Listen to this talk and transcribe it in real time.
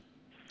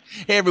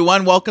Hey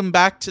everyone, welcome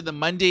back to the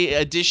Monday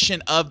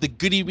edition of the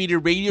Goody Reader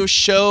Radio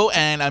Show.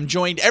 And I'm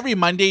joined every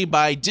Monday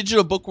by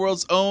Digital Book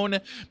World's own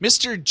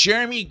Mr.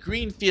 Jeremy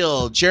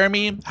Greenfield.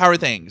 Jeremy, how are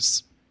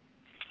things?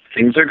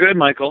 Things are good,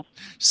 Michael.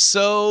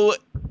 So,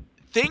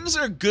 things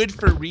are good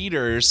for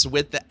readers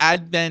with the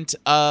advent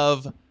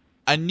of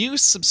a new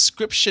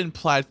subscription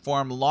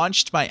platform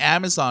launched by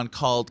Amazon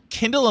called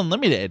Kindle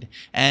Unlimited.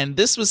 And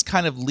this was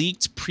kind of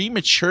leaked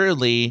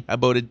prematurely,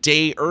 about a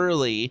day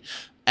early.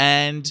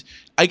 And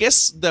I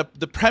guess the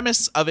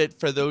premise of it,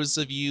 for those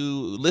of you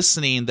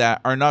listening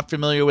that are not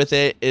familiar with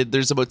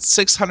there's about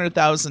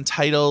 600,000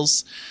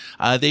 titles.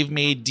 They've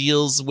made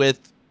deals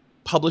with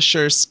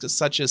publishers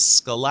such as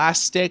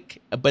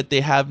Scholastic, but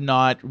they have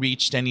not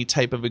reached any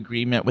type of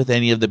agreement with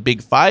any of the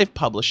big five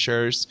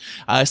publishers.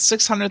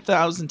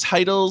 600,000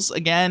 titles,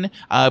 again,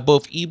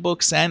 both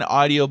ebooks and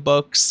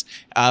audiobooks,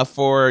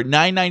 for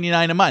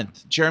 $9.99 a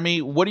month.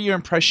 Jeremy, what are your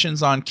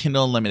impressions on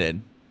Kindle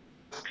Unlimited?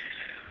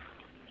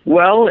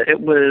 Well,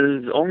 it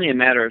was only a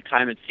matter of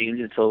time, it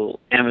seemed, until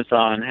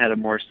Amazon had a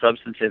more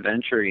substantive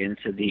entry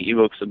into the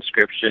ebook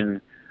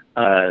subscription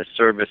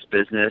service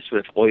business,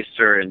 with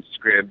Oyster and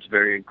Scribd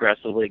very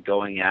aggressively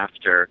going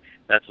after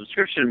that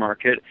subscription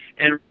market.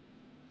 And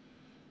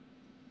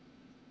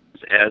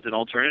as an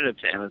alternative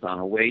to Amazon,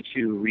 a way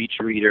to reach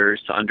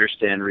readers, to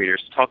understand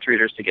readers, to talk to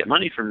readers, to get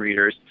money from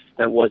readers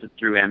that wasn't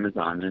through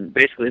Amazon, and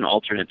basically an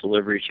alternate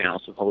delivery channel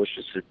so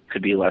publishers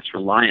could be less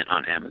reliant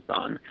on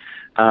Amazon.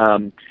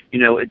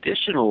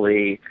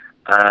 Additionally,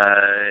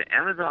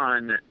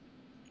 Amazon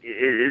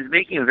is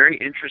making a very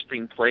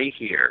interesting play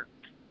here,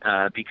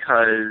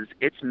 because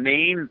its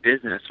main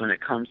business when it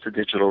comes to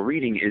digital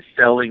reading is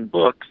selling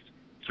books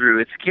through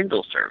its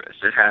Kindle service.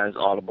 It has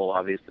Audible,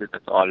 obviously,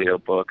 that's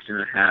audiobooks, and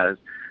it has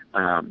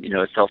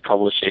a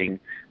self-publishing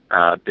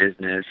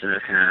business, and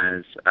it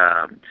has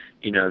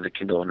the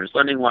Kindle Owners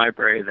Lending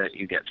Library that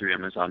you get through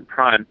Amazon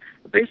Prime.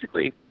 But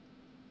basically,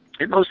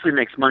 it mostly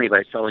makes money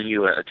by selling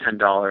you a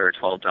 $10 or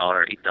 $12,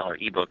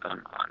 $8 ebook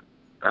on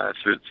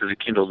through the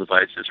Kindle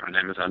devices or on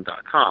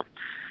Amazon.com.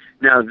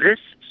 Now, this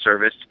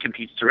service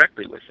competes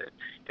directly with it.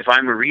 If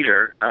I'm a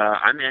reader,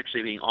 I'm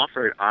actually being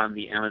offered on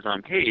the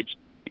Amazon page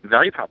the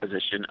value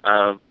proposition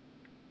of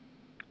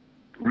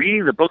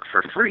reading the book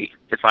for free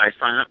if I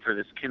sign up for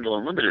this Kindle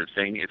Unlimited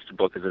thing, if the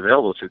book is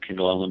available through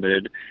Kindle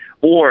Unlimited,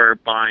 or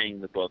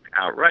buying the book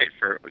outright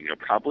for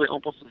probably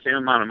almost the same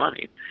amount of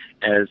money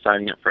as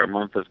signing up for a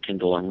month of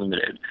Kindle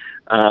Unlimited.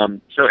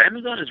 So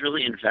Amazon is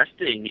really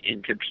investing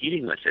in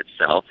competing with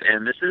itself,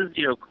 and this is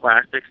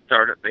classic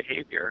startup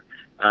behavior,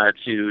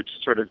 to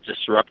sort of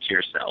disrupt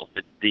yourself.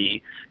 It's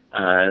the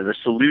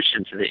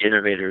solution to the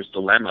innovator's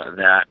dilemma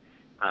that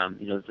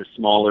the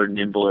smaller,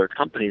 nimbler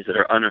companies that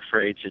are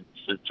unafraid to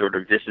sort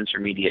of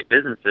disintermediate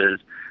businesses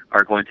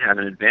are going to have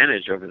an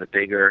advantage over the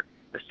bigger,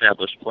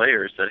 established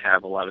players that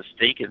have a lot of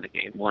stake in the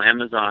game. Well,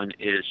 Amazon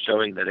is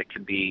showing that it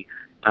can be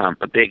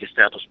a big,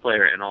 established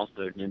player and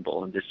also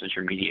nimble and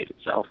disintermediate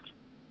itself.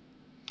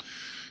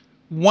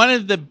 One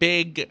of the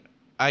big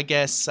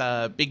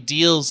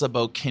deals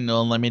about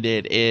Kindle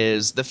Unlimited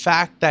is the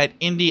fact that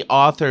indie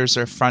authors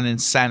are front and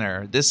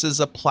center. This is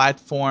a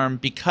platform,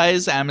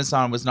 because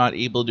Amazon was not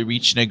able to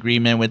reach an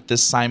agreement with the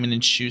Simon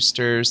and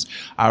Schuster's,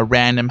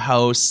 Random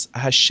House,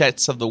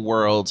 Hachette's of the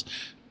world.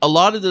 A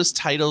lot of those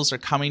titles are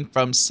coming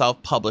from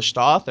self-published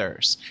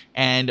authors,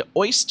 and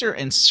Oyster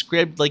and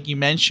Scribd, like you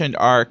mentioned,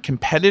 are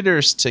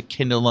competitors to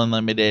Kindle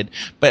Unlimited,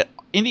 but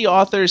indie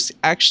authors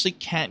actually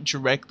can't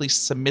directly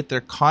submit their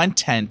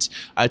content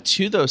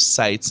to those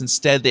sites.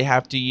 Instead, they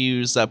have to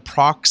use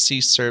proxy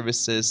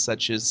services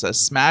such as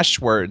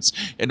Smashwords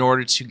in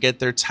order to get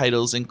their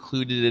titles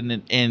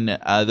included in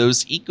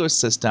those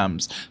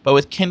ecosystems. But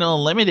with Kindle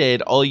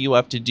Unlimited, all you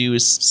have to do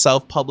is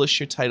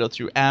self-publish your title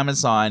through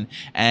Amazon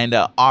and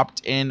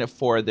opt in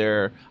for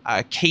their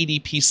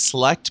KDP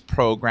Select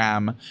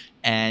program,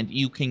 and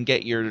you can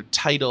get your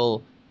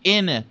title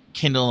in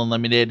Kindle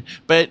Unlimited.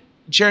 But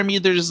Jeremy,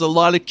 there's a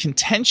lot of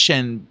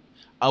contention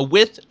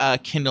with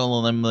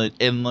Kindle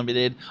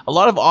Unlimited. A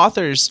lot of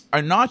authors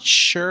are not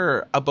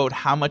sure about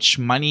how much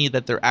money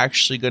that they're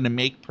actually going to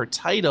make per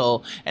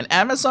title, and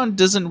Amazon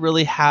doesn't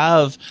really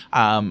have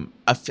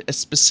a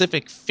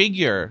specific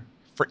figure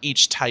for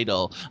each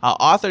title.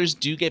 Authors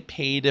do get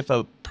paid if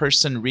a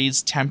person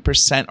reads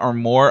 10% or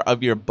more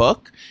of your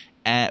book,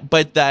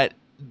 but that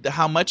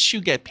how much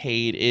you get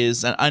paid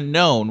is an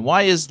unknown.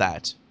 Why is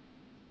that?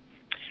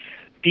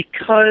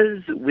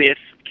 Because with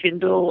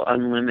Kindle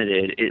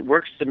Unlimited, it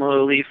works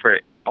similarly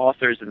for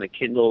authors in the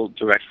Kindle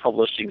Direct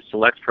Publishing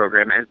Select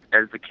program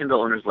as the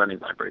Kindle Owners Lending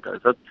Library does.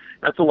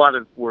 That's a lot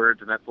of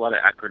words and that's a lot of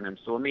acronyms.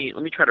 So let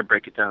me try to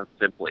break it down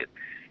simply.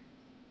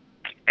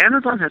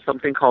 Amazon has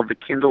something called the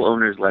Kindle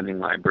Owners Lending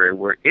Library,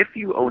 where if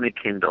you own a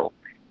Kindle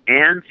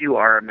and you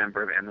are a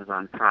member of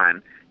Amazon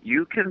Prime,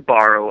 you can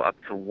borrow up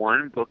to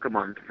one book a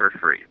month for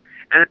free.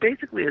 And it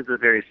basically is a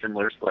very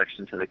similar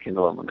selection to the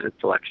Kindle Unlimited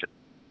selection.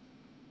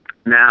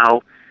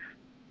 Now,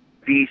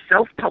 the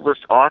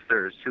self-published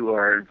authors who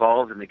are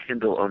involved in the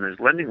Kindle Owners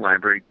Lending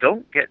Library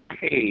don't get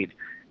paid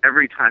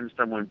every time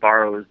someone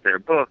borrows their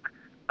book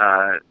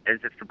as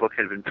if the book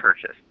had been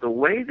purchased. The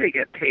way they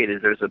get paid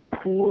is there's a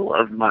pool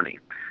of money.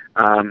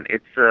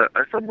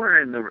 It's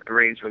somewhere in the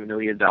range of $1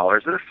 million,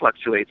 but it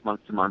fluctuates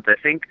month to month. I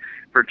think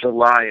for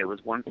July it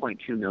was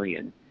 1.2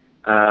 million,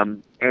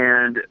 and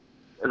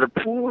the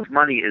pool of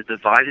money is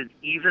divided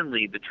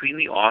evenly between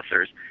the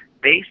authors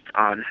based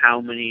on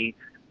how many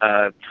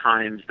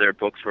times their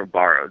books were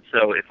borrowed.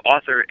 So if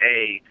author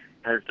A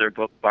has their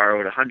book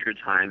borrowed 100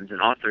 times,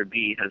 and author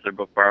B has their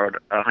book borrowed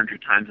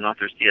 100 times, and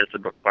author C has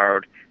their book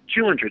borrowed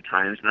 200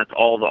 times, and that's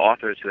all the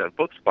authors who have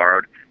books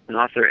borrowed, then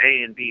author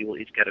A and B will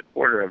each get a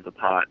quarter of the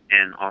pot,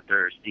 and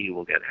author C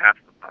will get half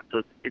the pot.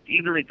 So it's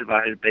evenly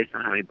divided based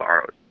on how many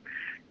borrows.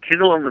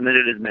 Kindle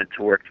Unlimited is meant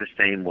to work the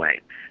same way,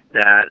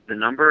 that the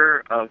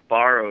number of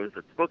borrows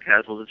that the book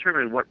has will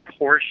determine what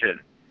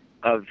portion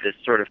of this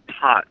sort of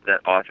pot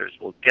that authors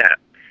will get.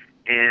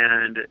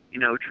 And,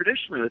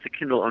 traditionally with the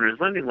Kindle Owners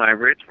Lending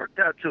Library, it's worked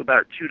out to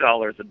about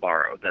 $2 a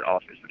borrow that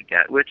authors would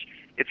get, which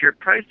if you're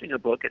pricing a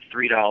book at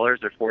 $3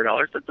 or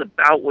 $4, that's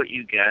about what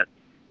you get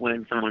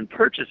when someone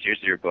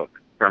purchases your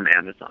book from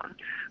Amazon.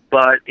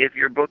 But if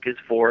your book is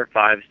 $4,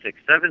 $5, $6,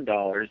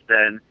 $7,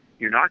 then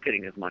you're not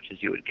getting as much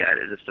as you would get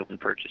as if someone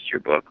purchased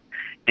your book.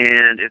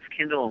 And if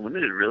Kindle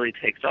Unlimited really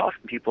takes off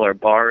and people are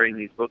borrowing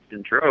these books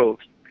in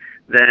droves,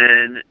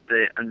 then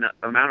the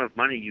amount of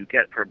money you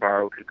get per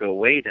borrow could go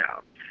way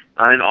down.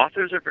 And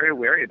authors are very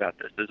wary about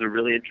this. There's a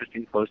really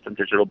interesting post on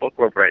Digital Book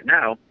World right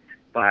now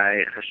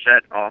by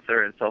Hachette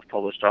author and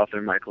self-published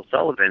author Michael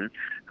Sullivan,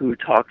 who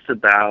talks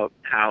about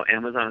how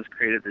Amazon has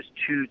created this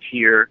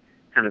two-tier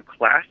kind of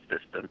class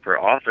system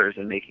for authors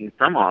and making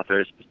some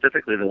authors,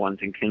 specifically the ones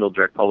in Kindle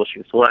Direct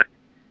Publishing Select,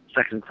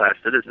 second-class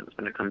citizens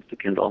when it comes to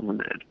Kindle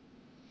Unlimited.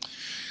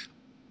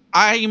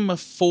 I'm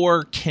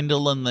for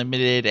Kindle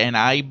Unlimited, and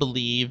I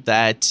believe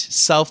that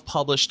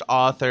self-published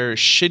authors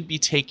should be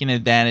taking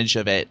advantage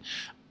of it.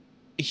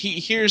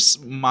 Here's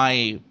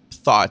my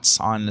thoughts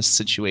on this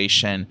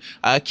situation.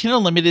 Kindle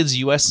Unlimited is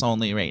US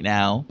only right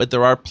now, but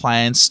there are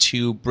plans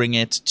to bring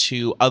it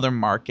to other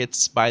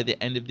markets by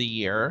the end of the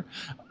year.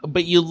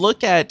 But you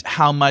look at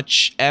how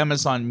much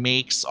Amazon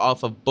makes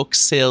off of book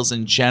sales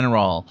in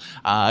general.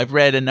 I've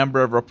read a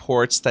number of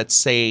reports that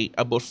say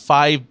about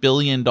 $5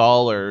 billion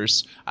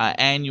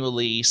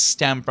annually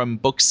stem from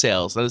book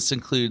sales. This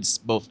includes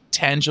both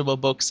tangible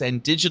books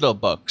and digital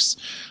books.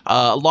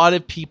 A lot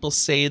of people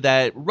say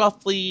that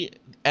roughly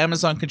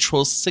Amazon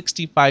controls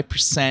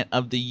 65%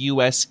 of the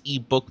US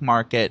ebook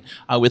market,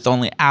 with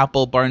only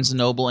Apple, Barnes &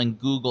 Noble, and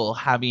Google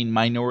having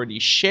minority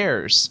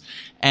shares.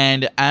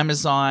 And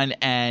Amazon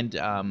and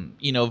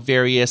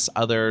various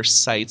other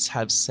sites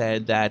have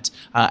said that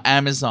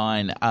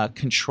Amazon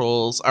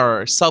controls,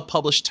 or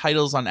self-published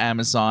titles on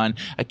Amazon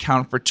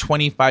account for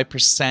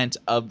 25%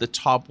 of the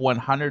top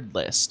 100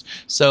 list.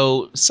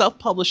 So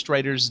self-published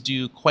writers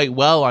do quite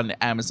well on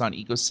the Amazon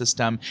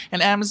ecosystem,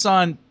 and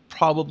Amazon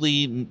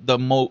probably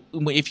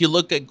if you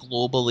look at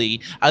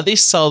globally, they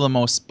sell the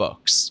most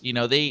books.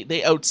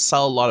 They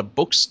outsell a lot of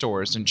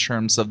bookstores in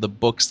terms of the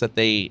books that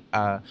they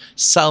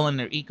sell in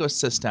their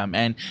ecosystem.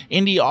 And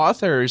indie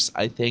authors,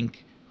 I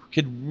think,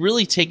 could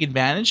really take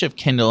advantage of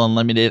Kindle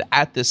Unlimited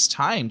at this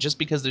time, just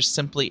because there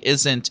simply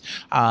isn't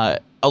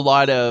a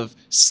lot of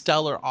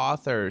stellar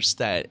authors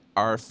that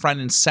are front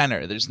and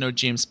center. There's no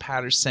James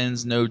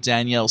Pattersons, no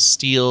Danielle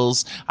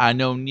Steeles,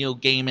 no Neil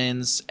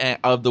Gaimans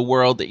of the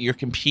world that you're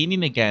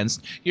competing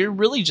against. You're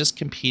really just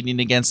competing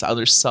against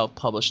other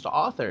self-published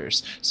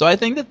authors. So I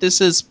think that this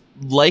is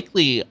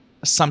likely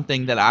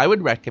something that I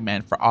would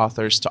recommend for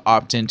authors to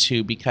opt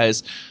into,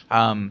 because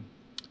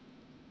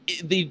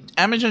the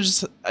Amazon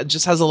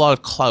just has a lot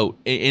of clout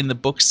in the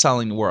book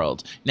selling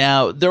world.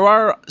 Now, there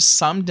are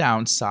some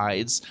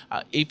downsides.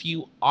 If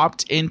you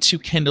opt into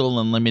Kindle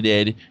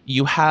Unlimited,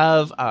 you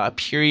have a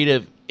period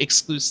of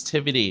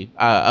exclusivity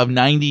of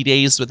 90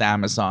 days with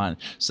Amazon.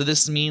 So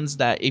this means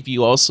that if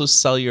you also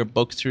sell your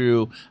book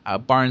through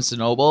Barnes &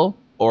 Noble,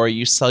 or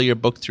you sell your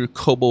book through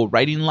Kobo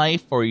Writing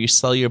Life, or you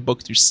sell your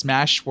book through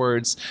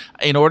Smashwords,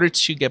 in order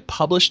to get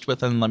published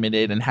with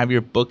Unlimited and have your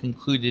book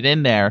included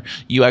in there,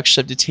 you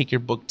actually have to take your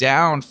book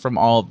down from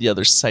all of the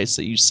other sites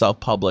that you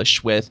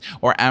self-publish with,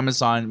 or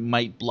Amazon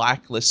might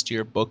blacklist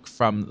your book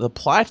from the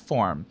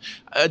platform.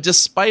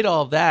 Despite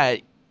all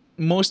that,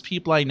 most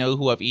people I know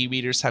who have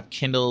e-readers have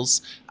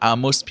Kindles.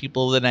 Most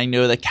people that I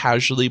know that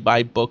casually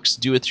buy books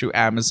do it through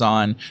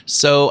Amazon.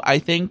 So I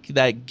think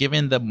that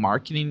given the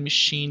marketing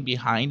machine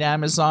behind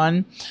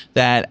Amazon,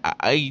 that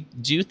I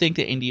do think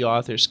that indie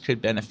authors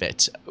could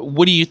benefit.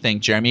 What do you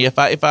think, Jeremy? If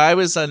I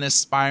was an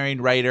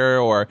aspiring writer,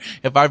 or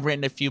if I've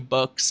written a few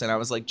books and I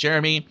was like,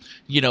 Jeremy,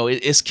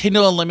 is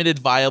Kindle Unlimited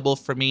viable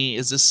for me?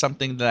 Is this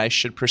something that I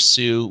should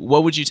pursue?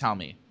 What would you tell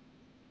me?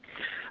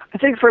 I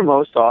think for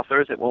most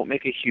authors, it won't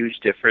make a huge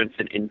difference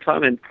in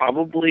income, and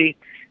probably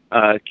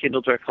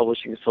Kindle Direct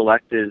Publishing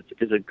Select is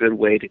a good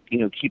way to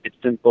keep it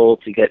simple,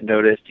 to get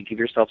noticed, to give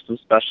yourself some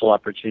special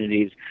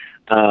opportunities.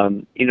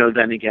 Then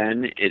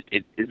again,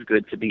 it is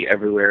good to be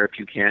everywhere if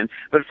you can.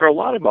 But for a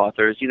lot of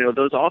authors,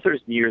 those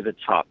authors near the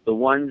top, the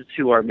ones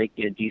who are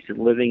making a decent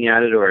living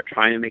at it or are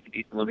trying to make a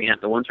decent living at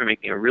it, the ones who are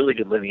making a really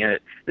good living at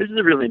it, this is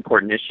a really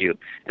important issue.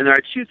 And there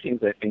are two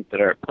things I think that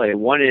are at play.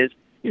 One is,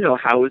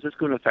 how is this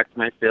going to affect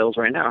my sales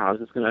right now? How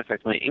is this going to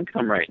affect my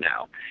income right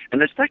now?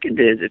 And the second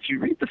is, if you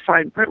read the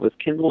fine print with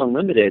Kindle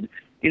Unlimited,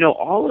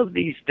 all of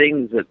these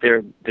things that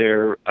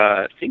they're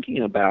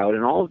thinking about,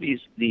 and all of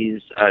these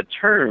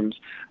terms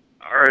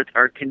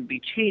are can be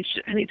changed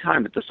at any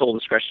time at the sole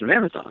discretion of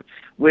Amazon.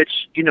 Which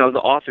the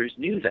authors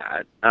knew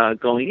that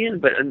going in,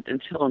 but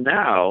until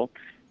now,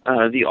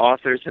 the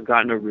authors have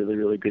gotten a really,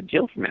 really good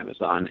deal from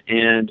Amazon.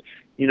 And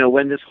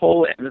when this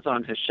whole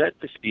Amazon Hachette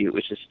dispute,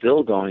 which is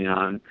still going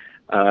on,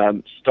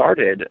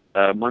 started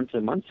months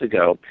and months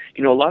ago,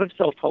 a lot of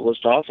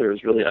self-published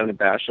authors really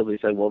unabashedly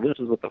said, well, this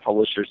is what the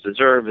publishers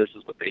deserve, this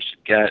is what they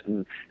should get,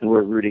 and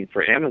we're rooting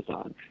for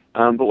Amazon.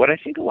 But what I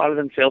think a lot of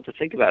them failed to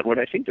think about, and what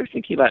I think they're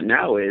thinking about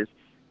now is,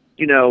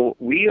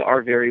 we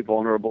are very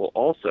vulnerable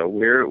also.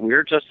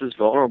 We're just as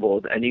vulnerable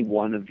as any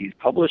one of these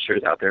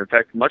publishers out there. In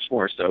fact, much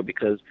more so,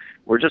 because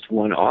we're just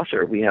one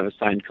author. We have a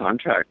signed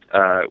contract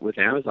with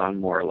Amazon,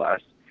 more or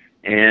less.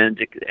 And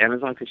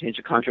Amazon could change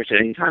the contract at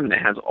any time, and it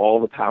has all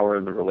the power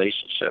in the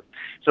relationship.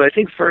 So I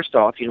think first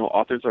off,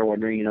 authors are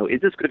wondering,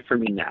 is this good for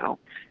me now?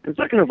 And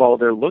second of all,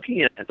 they're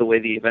looking at the way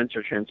the events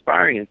are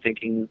transpiring and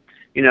thinking,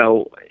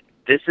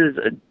 this is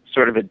a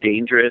sort of a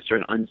dangerous or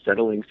an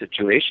unsettling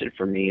situation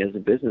for me as a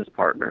business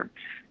partner.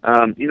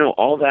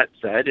 All that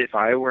said, if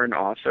I were an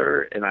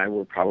author and I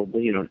were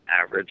probably, an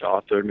average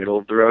author, middle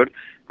of the road,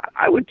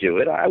 I would do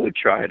it. I would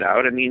try it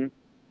out. I mean,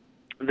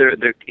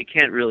 it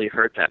can't really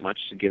hurt that much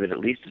to give it at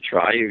least a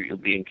try. You'll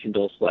be in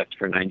Kindle Select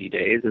for 90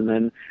 days, and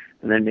then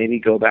maybe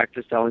go back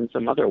to selling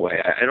some other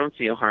way. I don't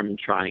see a harm in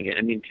trying it.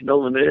 I mean,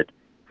 Kindle Limited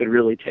could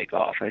really take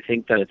off. I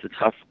think that it's a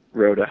tough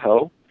row to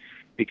hoe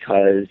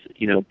because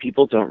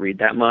people don't read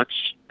that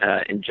much.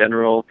 In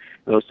general,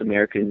 most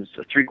Americans,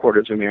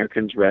 3/4 of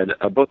Americans, read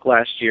a book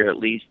last year at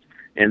least,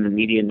 and the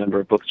median number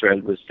of books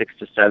read was 6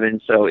 to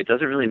 7. So it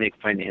doesn't really make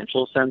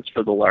financial sense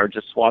for the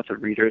largest swath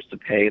of readers to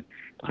pay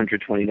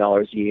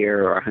 $120 a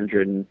year or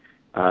 $108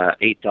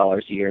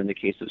 a year in the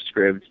case of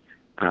Scribd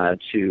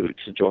to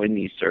join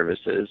these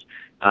services.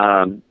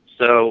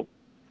 So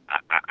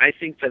I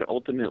think that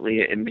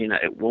ultimately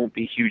it won't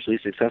be hugely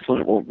successful,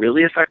 and it won't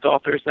really affect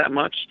authors that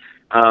much.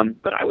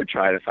 But I would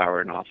try it if I were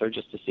an author,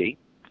 just to see.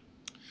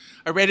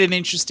 I read an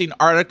interesting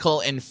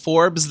article in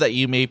Forbes that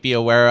you may be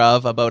aware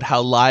of about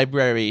how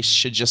libraries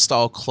should just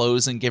all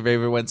close and give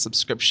everyone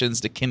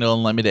subscriptions to Kindle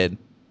Unlimited.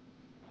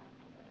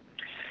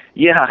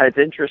 Yeah, it's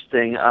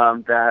interesting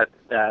that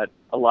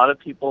a lot of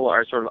people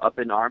are sort of up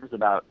in arms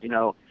about,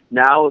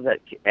 now that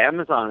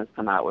Amazon has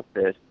come out with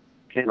this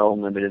Kindle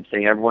Unlimited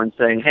thing, everyone's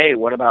saying, hey,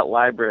 what about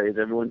libraries?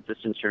 Everyone's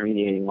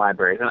disintermediating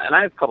libraries. And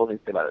I have a couple of things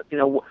to say about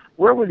it.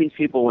 Where were these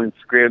people when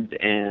Scribd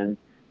and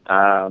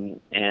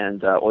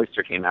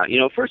Oyster came out?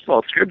 First of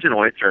all, Scribd and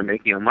Oyster are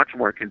making a much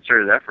more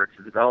concerted effort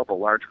to develop a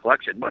large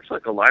collection, much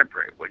like a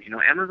library would.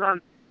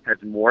 Amazon has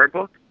more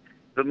books,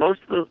 but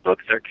most of those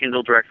books are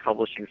Kindle Direct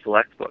Publishing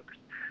Select books.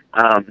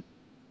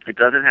 It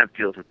doesn't have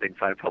deals with big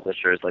five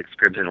publishers like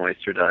Scribd and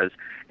Oyster does,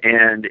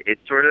 and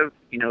it's sort of,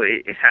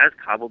 it has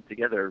cobbled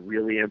together a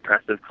really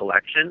impressive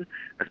collection,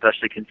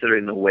 especially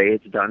considering the way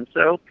it's done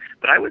so.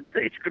 But I would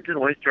say Scribd and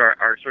Oyster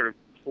are sort of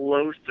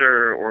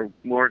closer or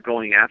more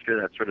going after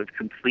that sort of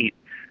complete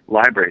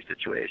library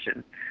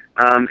situation.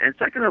 And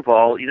second of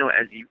all,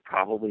 as you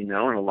probably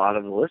know, and a lot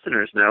of the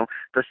listeners know,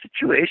 the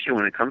situation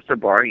when it comes to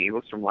borrowing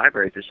ebooks from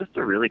libraries is just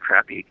a really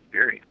crappy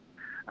experience.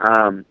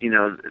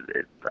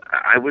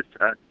 I was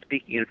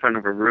speaking in front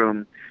of a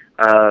room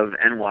of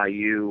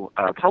NYU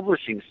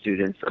publishing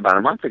students about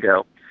a month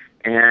ago,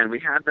 and we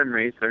had them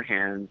raise their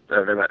hands,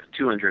 there were about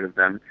 200 of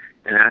them,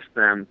 and asked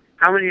them,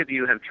 how many of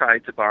you have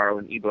tried to borrow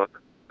an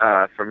ebook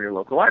from your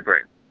local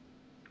library?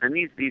 And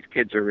these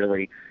kids are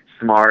really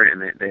smart,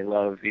 and they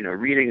love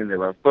reading, and they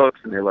love books,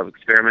 and they love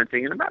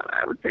experimenting, and about,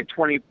 I would say,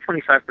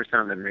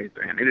 25% of them raised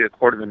their hand, maybe a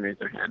quarter of them raised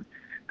their hand.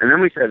 And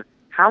then we said,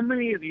 how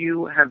many of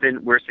you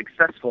were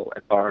successful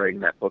at borrowing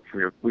that book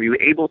were you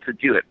able to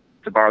do it,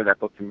 to borrow that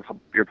book from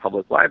your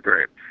public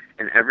library?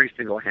 And every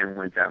single hand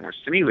went down,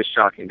 which to me was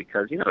shocking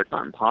because, it's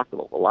not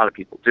impossible. A lot of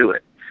people do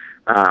it.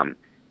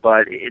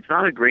 But it's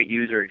not a great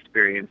user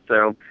experience.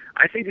 So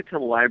I think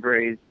until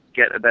libraries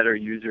get a better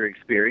user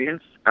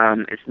experience,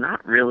 it's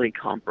not really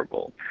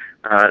comparable.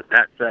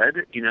 That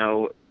said,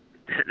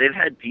 they've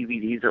had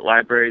DVDs at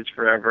libraries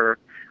forever.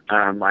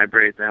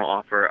 Libraries now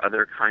offer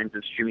other kinds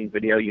of streaming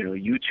video.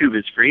 YouTube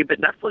is free, but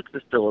Netflix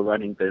is still a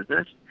running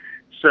business.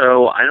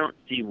 So I don't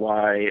see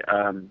why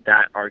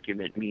that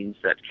argument means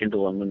that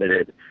Kindle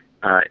Unlimited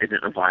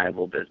isn't a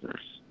viable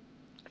business.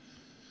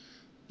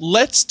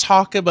 Let's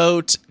talk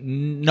about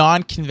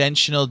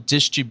non-conventional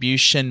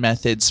distribution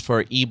methods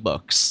for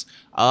ebooks.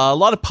 A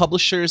lot of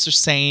publishers are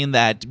saying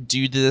that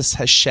due to this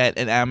Hachette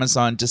and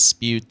Amazon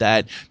dispute,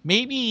 that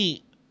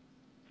maybe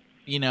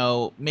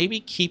maybe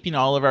keeping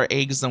all of our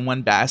eggs in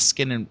one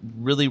basket and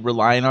really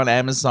relying on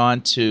Amazon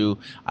to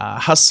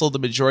hustle the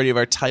majority of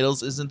our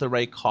titles isn't the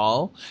right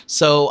call.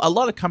 So a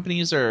lot of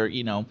companies are,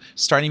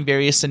 starting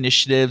various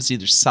initiatives,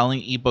 either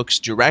selling ebooks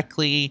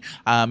directly,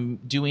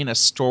 doing a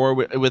store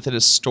within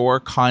a store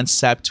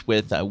concept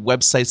with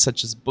websites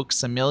such as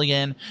Books a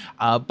Million.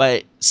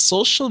 But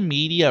social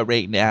media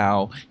right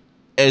now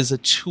as a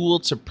tool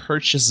to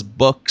purchase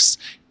books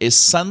is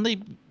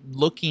suddenly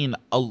looking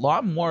a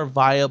lot more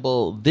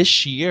viable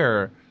this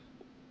year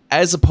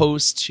as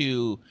opposed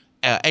to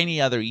any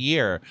other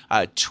year.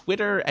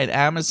 Twitter and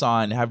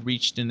Amazon have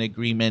reached an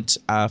agreement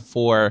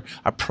for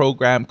a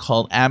program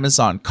called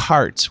Amazon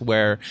Cart,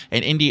 where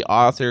an indie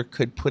author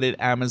could put an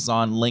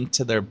Amazon link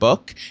to their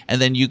book,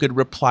 and then you could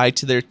reply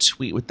to their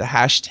tweet with the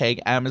hashtag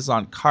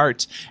Amazon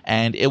Cart,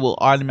 and it will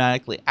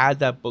automatically add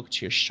that book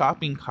to your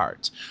shopping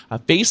cart.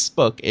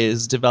 Facebook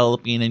is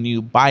developing a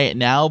new Buy It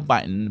Now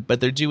button,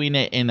 but they're doing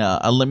it in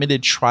a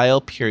limited trial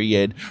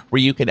period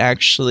where you can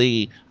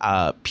actually,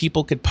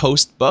 people could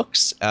post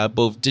books,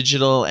 both digital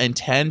and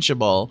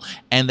tangible,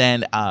 and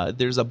then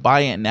there's a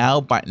Buy It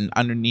Now button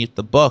underneath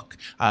the book.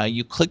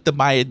 You click the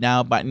Buy It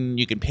Now button,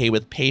 you can pay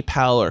with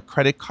PayPal or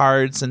credit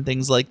cards and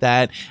things like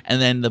that, and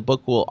then the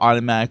book will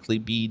automatically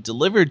be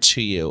delivered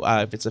to you.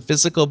 If it's a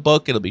physical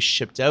book, it'll be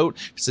shipped out.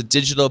 If it's a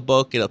digital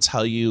book, it'll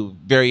tell you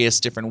various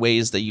different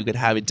ways that you could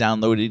have it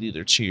downloaded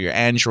either to your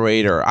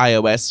Android or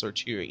iOS or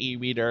to your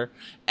e-reader.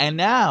 And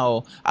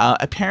now,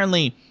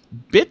 apparently,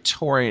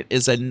 BitTorrent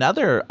is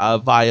another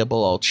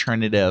viable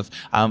alternative.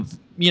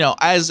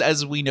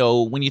 As we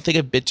know, when you think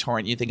of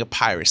BitTorrent, you think of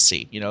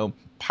piracy.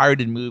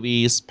 Pirated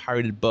movies,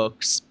 pirated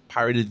books,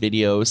 pirated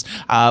videos.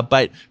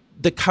 But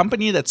the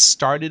company that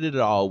started it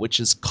all, which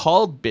is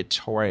called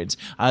BitTorrent,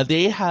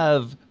 they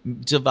have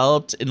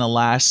developed in the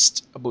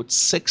last about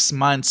 6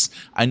 months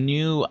a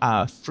new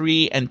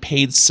free and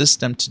paid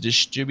system to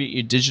distribute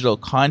your digital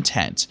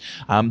content.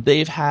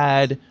 They've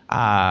had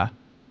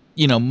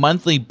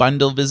monthly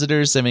bundle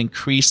visitors have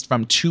increased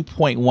from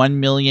 2.1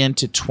 million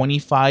to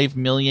 25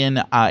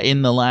 million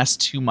in the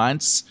last 2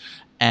 months.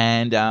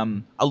 And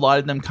a lot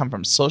of them come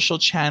from social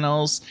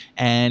channels.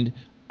 And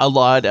a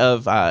lot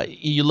of,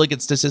 you look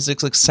at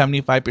statistics, like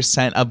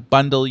 75% of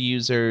bundle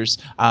users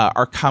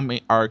are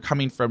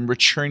coming from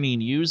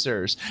returning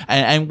users.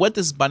 And what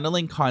this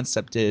bundling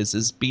concept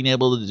is being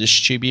able to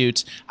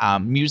distribute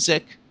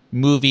music,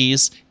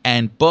 movies,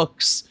 and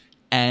books,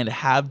 and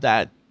have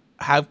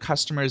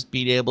customers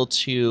be able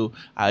to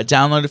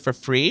download it for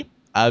free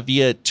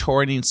via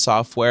torrenting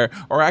software,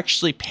 or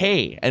actually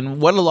pay. And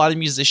what a lot of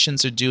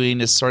musicians are doing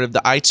is sort of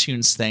the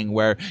iTunes thing,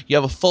 where you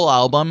have a full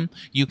album,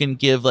 you can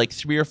give like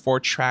 3 or 4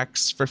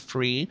 tracks for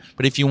free,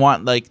 but if you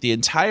want like the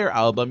entire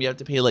album, you have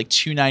to pay like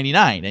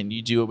 $2.99, and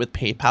you do it with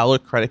PayPal or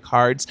credit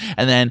cards.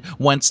 And then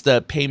once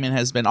the payment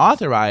has been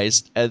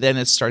authorized, then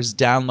it starts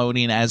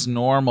downloading as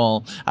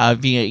normal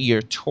via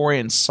your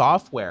torrent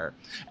software.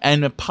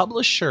 And the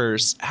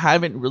publishers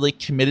haven't really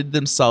committed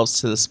themselves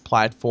to this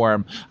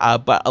platform,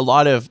 but a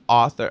lot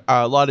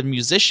of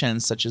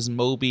musicians such as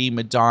Moby,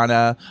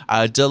 Madonna,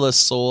 De La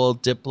Soul,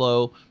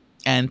 Diplo,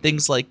 and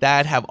things like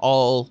that have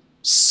all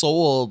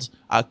sold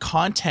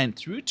content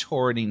through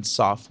torrenting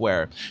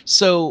software.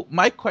 So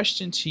my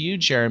question to you,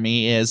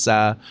 Jeremy, is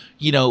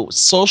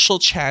social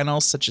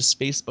channels such as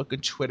Facebook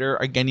and Twitter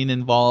are getting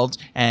involved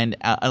and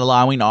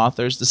allowing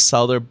authors to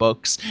sell their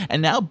books,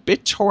 and now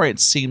BitTorrent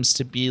seems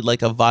to be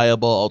like a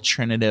viable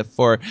alternative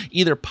for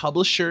either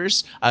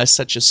publishers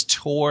such as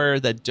Tor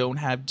that don't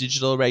have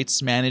digital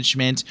rights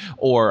management,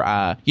 or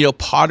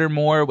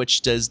Pottermore,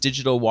 which does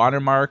digital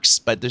watermarks,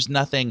 but there's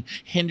nothing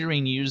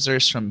hindering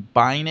users from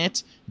buying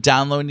it,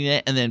 downloading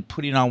it, and then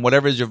putting it on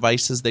whatever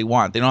devices they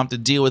want. They don't have to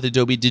deal with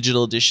Adobe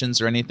Digital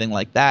Editions or anything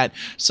like that.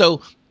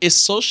 So is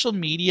social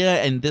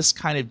media and this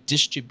kind of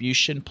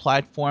distribution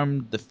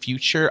platform the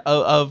future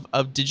of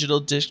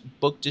digital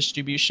book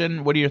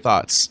distribution? What are your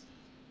thoughts?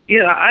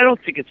 Yeah, I don't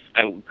think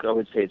I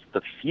would say it's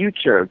the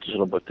future of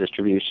digital book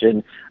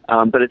distribution,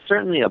 but it's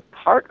certainly a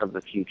part of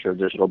the future of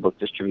digital book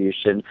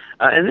distribution.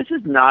 And this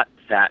is not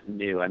that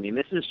new. I mean,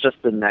 this is just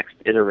the next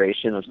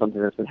iteration of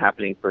something that's been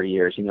happening for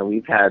years.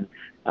 We've had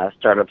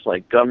startups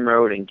like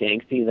Gumroad and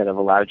Gangsty that have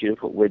allowed you to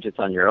put widgets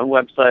on your own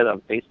website,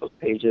 on Facebook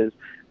pages,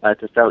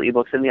 to sell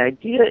ebooks. And the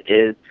idea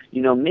is,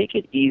 make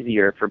it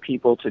easier for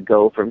people to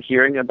go from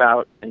hearing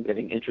about and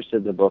getting interested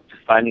in the book to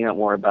finding out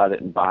more about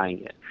it and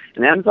buying it.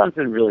 And Amazon's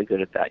been really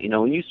good at that.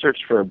 When you search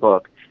for a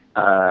book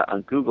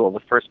on Google, the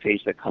first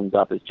page that comes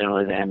up is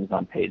generally the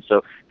Amazon page.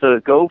 So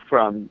to go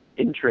from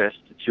interest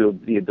to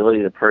the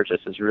ability to purchase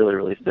is really,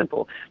 really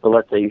simple. But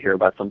let's say you hear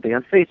about something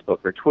on Facebook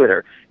or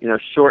Twitter,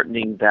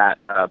 shortening that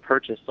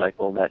purchase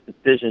cycle, that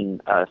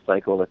decision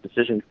cycle, that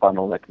decision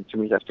funnel that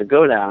consumers have to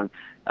go down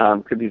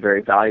could be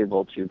very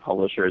valuable to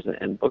publishers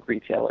and book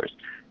retailers.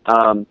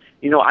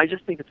 I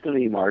just think it's going to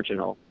be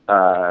marginal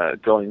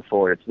going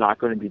forward. It's not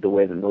going to be the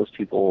way that most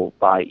people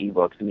buy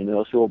ebooks. I mean,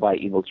 most people buy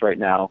ebooks right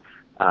now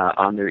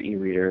on their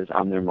e-readers,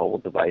 on their mobile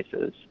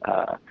devices,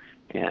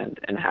 and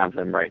have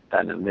them right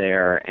then and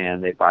there,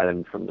 and they buy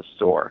them from the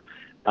store.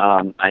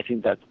 I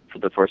think that's for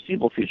the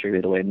foreseeable future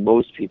going to be the way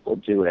most people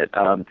do it.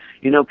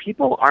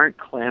 People aren't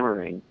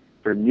clamoring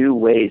for new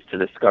ways to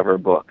discover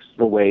books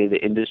the way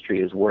the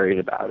industry is worried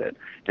about it.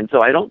 And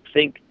so I don't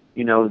think,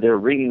 they're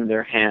wringing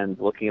their hands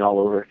looking all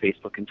over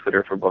Facebook and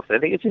Twitter for books. I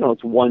think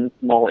it's one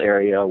small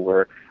area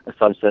where a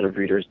subset of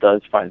readers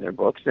does find their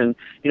books. And,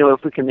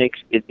 if we can make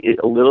it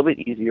a little bit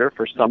easier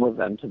for some of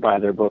them to buy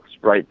their books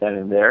right then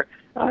and there,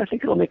 I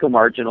think it'll make a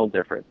marginal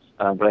difference.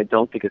 But I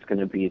don't think it's going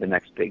to be the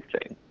next big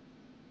thing.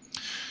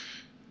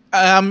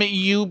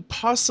 You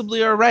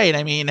possibly are right.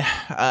 I mean,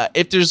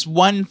 if there's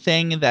one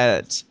thing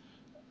that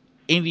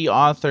indie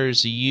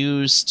authors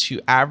use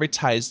to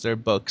advertise their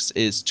books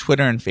is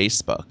Twitter and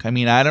Facebook. I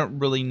mean, I don't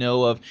really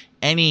know of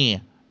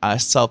any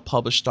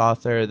self-published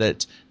author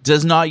that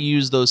does not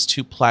use those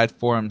two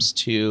platforms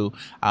to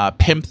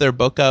pimp their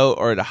book out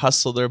or to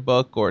hustle their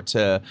book or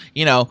to,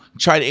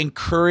 try to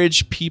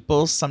encourage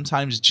people,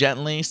 sometimes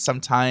gently,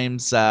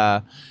 sometimes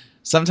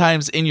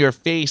in your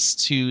face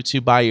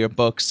to buy your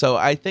book. So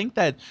I think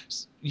that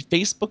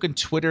Facebook and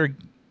Twitter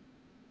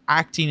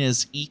acting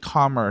as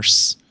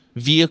e-commerce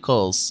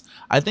vehicles,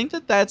 I think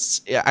that that's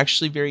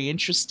actually very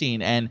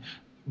interesting, and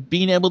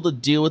being able to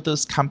deal with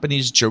those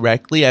companies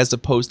directly as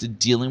opposed to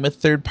dealing with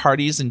third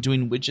parties and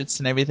doing widgets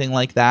and everything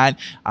like that,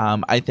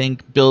 I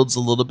think builds a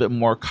little bit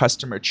more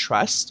customer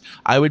trust.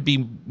 I would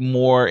be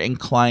more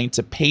inclined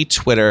to pay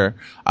Twitter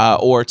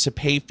or to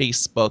pay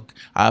Facebook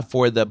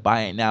for the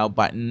buy it now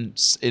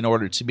buttons in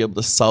order to be able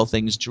to sell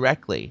things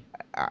directly.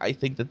 I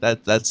think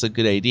that's a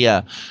good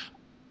idea.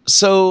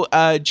 So,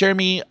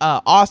 Jeremy,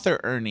 author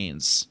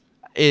earnings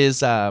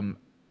is an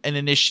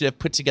initiative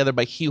put together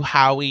by Hugh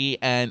Howey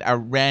and a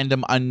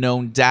random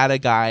unknown data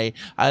guy.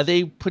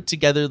 They put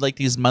together like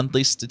these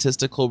monthly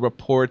statistical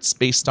reports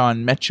based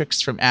on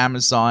metrics from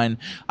Amazon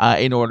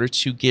in order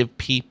to give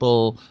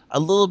people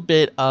a little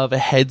bit of a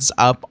heads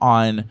up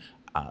on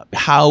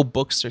how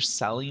books are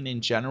selling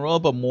in general,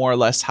 but more or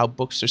less how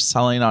books are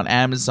selling on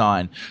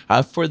Amazon.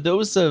 For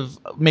those of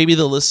maybe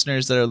the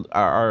listeners that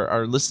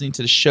are listening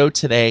to the show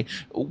today,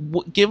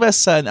 give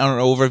us an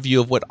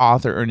overview of what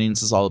author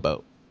earnings is all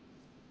about.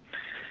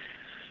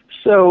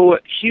 So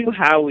Hugh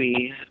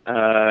Howey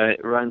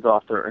runs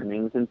Author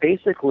Earnings, and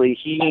basically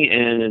he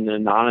and an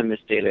anonymous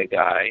data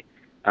guy,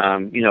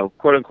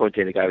 quote unquote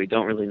data guy, we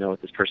don't really know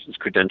what this person's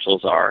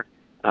credentials are,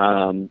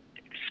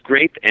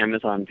 scrape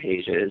Amazon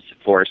pages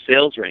for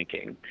sales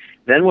ranking.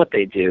 Then what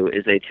they do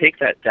is they take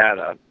that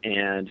data,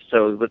 and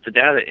so what the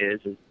data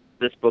is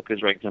this book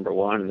is ranked number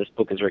 1, and this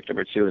book is ranked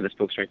number 2, and this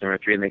book's ranked number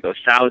 3, and they go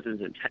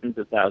thousands and tens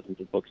of thousands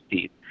of books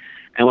deep.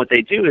 And what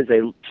they do is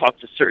they talk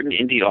to certain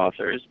indie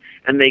authors,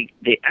 and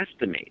they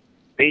estimate,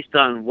 based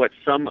on what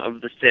some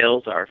of the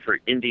sales are for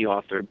indie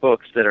author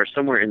books that are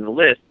somewhere in the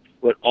list,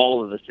 what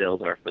all of the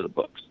sales are for the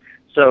books.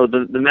 So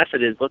the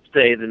method is, let's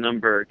say the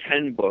number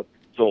 10 book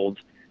sold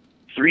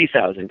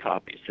 3,000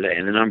 copies today,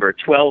 and the number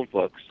 12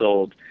 book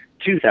sold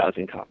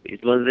 2,000 copies.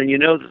 Well, then you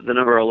know that the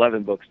number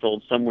 11 book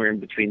sold somewhere in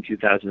between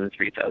 2,000 and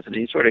 3,000, and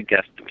you sort of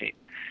guesstimate.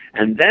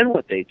 And then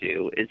what they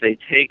do is they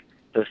take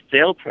the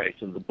sale price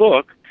of the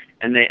book,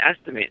 and they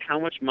estimate how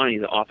much money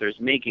the author is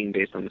making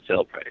based on the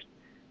sale price.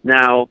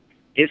 Now,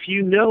 if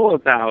you know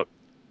about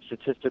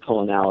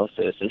statistical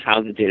analysis and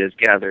how the data is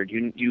gathered,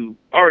 you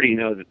already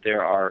know that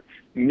there are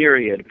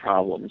myriad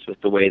problems with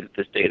the way that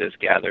this data is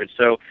gathered.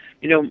 So,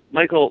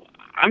 Michael,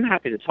 I'm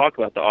happy to talk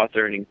about the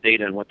author earnings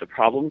data and what the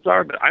problems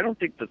are, but I don't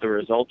think that the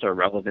results are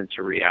relevant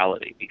to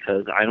reality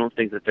because I don't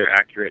think that they're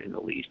accurate in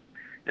the least.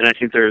 And I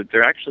think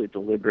they're actually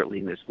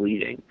deliberately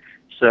misleading.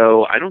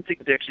 So I don't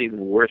think it's actually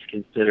even worth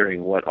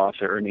considering what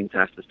author earnings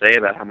has to say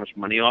about how much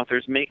money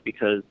authors make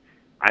because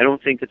I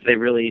don't think that they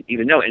really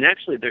even know. And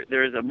actually,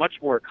 there is a much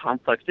more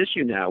complex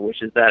issue now,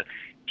 which is that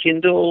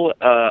Kindle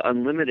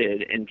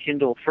Unlimited and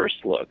Kindle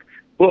First Look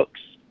books,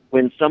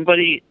 when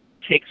somebody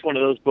takes one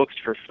of those books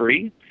for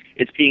free,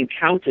 it's being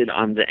counted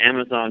on the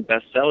Amazon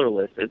bestseller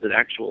list as an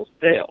actual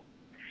sale.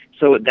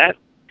 So that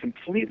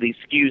completely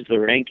skews the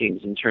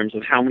rankings in terms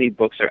of how many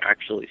books are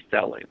actually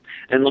selling.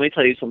 And let me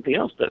tell you something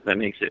else that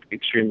makes it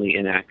extremely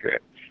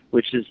inaccurate,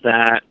 which is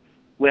that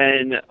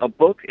when a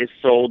book is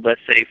sold,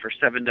 let's say, for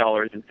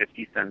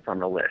 $7.50 on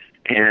the list,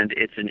 and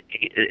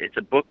it's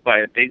a book by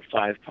a Big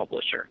Five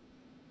publisher,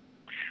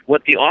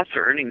 what the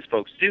author earnings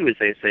folks do is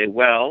they say,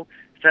 well,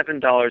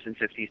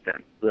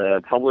 $7.50.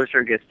 The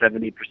publisher gets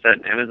 70%,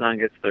 Amazon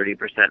gets 30%,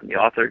 and the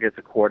author gets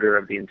a quarter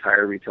of the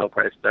entire retail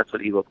price. That's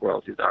what ebook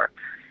royalties are.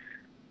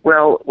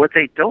 Well, what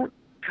they don't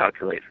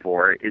calculate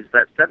for is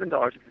that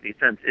 $7.50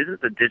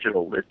 isn't the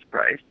digital list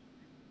price.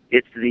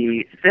 It's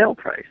the sale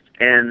price.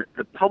 And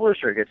the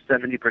publisher gets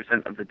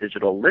 70% of the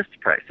digital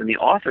list price, and the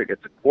author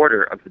gets a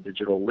quarter of the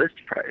digital list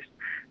price,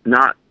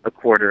 not a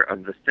quarter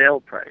of the sale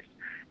price.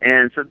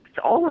 And so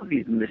all of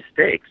these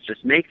mistakes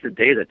just make the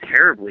data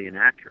terribly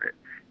inaccurate.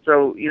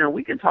 So,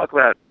 we can talk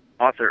about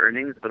author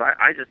earnings, but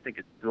I just think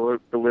it's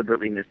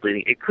deliberately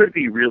misleading. It could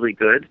be really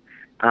good,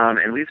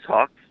 And we've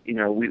talked,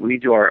 we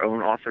do our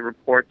own author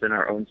reports and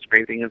our own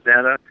scraping of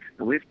data,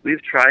 and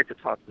we've tried to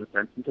talk some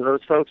sense into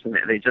those folks, and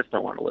they just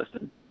don't want to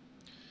listen.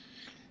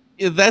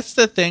 That's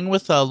the thing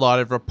with a lot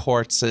of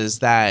reports is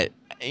that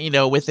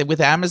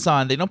with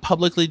Amazon they don't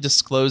publicly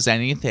disclose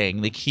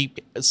anything. They keep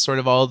sort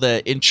of all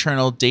the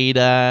internal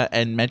data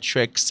and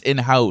metrics in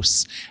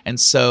house, and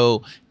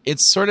so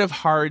it's sort of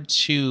hard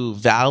to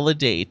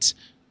validate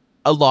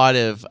a lot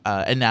of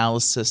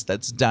analysis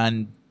that's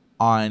done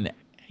on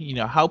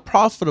how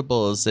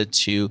profitable is it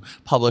to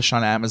publish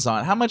on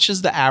Amazon, how much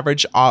is the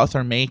average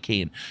author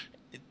making.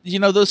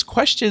 Those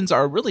questions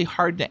are really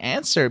hard to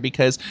answer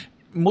because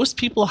most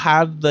people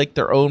have like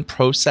their own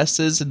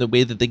processes and the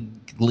way that they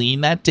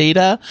glean that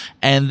data,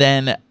 and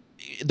then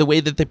the way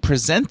that they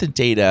present the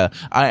data.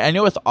 I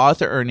know with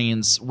author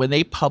earnings, when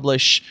they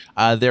publish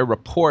their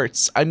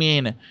reports, I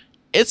mean,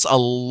 it's a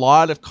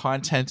lot of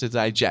content to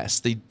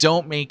digest. They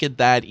don't make it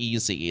that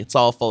easy. It's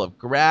all full of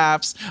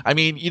graphs. I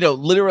mean,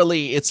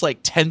 literally it's like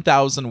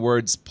 10,000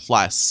 words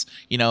plus,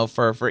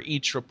 for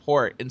each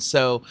report. And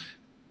so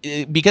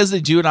because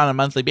they do it on a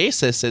monthly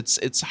basis,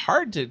 it's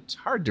hard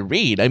to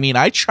read. I mean,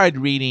 I tried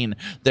reading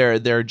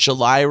their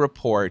July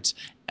report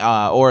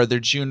or their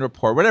June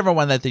report, whatever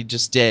one that they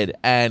just did,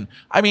 and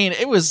I mean,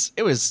 it was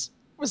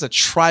a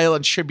trial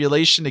and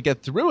tribulation to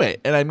get through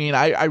it. And I mean,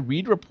 I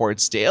read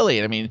reports daily,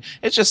 and I mean,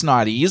 it's just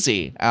not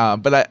easy.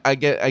 But I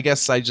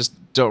guess I just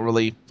don't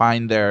really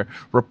find their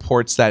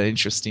reports that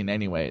interesting,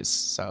 anyways.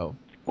 So.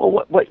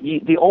 Well,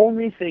 the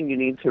only thing you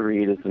need to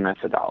read is the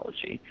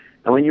methodology.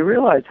 And when you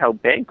realize how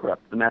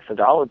bankrupt the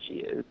methodology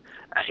is,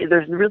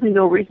 there's really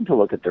no reason to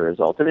look at the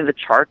results. I mean, the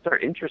charts are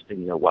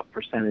interesting. What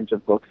percentage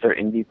of books are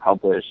indie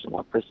published and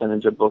what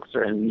percentage of books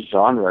are in these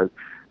genres.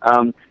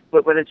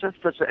 But it's just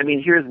such I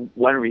mean, here's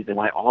one reason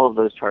why all of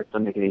those charts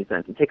don't make any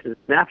sense. It takes a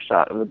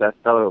snapshot of the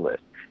bestseller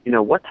list.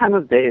 What time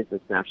of day is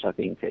this snapshot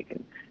being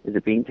taken? Is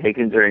it being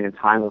taken during a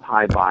time of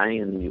high buying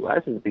in the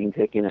U.S.? Is it being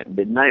taken at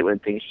midnight when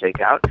things shake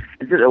out?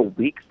 Is it a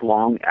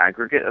weeks-long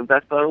aggregate of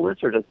bestseller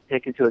lists, or does it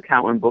take into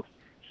account when books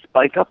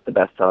spike up the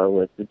bestseller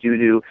list due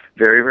to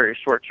very, very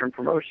short-term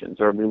promotions,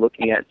 or are we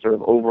looking at sort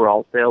of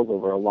overall sales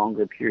over a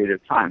longer period of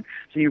time?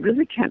 So you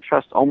really can't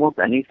trust almost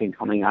anything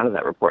coming out of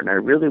that report, and I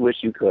really wish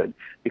you could,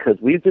 because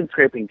we've been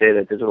scraping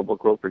data at Digital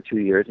Book World for 2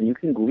 years, and you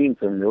can glean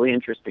some really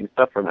interesting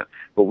stuff from it,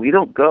 but we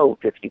don't go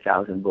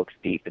 50,000 books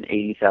deep and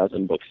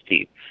 80,000 books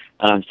deep.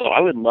 So I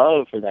would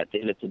love for that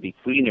data to be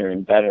cleaner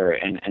and better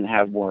and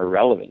have more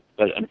relevance,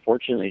 but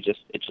unfortunately it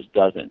just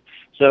doesn't.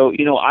 So,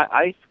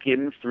 I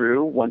skim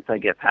through once I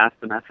get past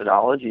the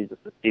methodology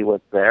just to see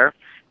what's there.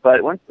 But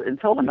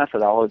until the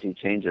methodology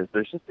changes,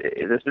 there's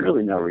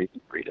really no reason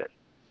to read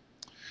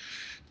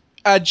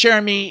it.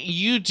 Jeremy,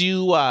 you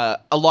do a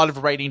lot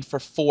of writing for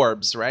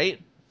Forbes,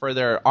 right? For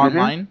their Hmm.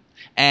 online,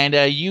 and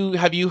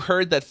you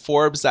heard that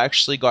Forbes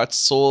actually got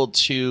sold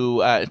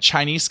to a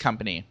Chinese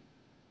company?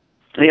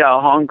 Yeah, a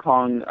Hong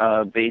Kong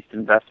based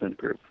investment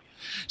group.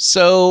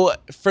 So,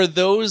 for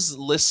those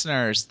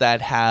listeners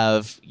that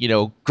have,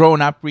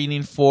 grown up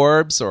reading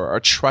Forbes or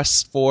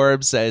trust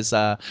Forbes as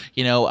a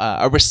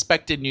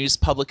respected news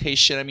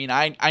publication, I mean,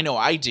 I know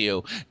I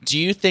do. Do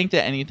you think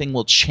that anything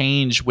will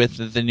change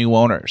with the new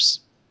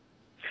owners?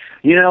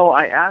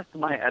 I asked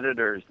my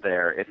editors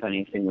there if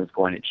anything was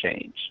going to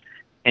change,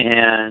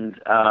 and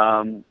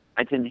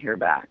I didn't hear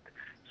back.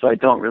 So I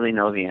don't really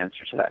know the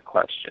answer to that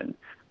question.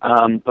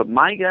 But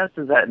my guess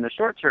is that in the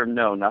short term,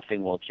 no,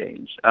 nothing will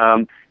change.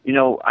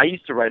 I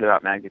used to write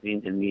about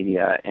magazines and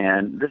media,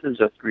 and this is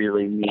just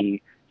really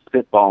me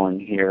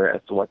spitballing here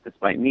as to what this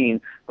might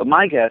mean. But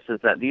my guess is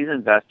that these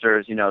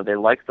investors, they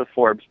like the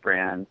Forbes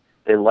brand.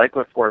 They like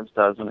what Forbes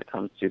does when it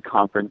comes to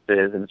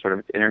conferences and sort of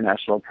its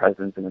international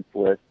presence and its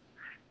list.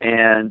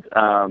 And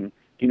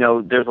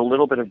there's a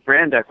little bit of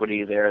brand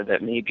equity there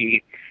that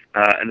maybe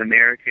an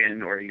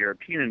American or a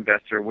European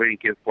investor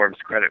wouldn't give Forbes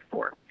credit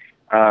for.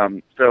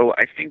 So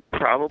I think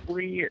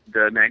probably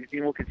the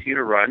magazine will continue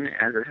to run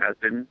as it has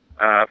been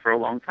for a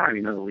long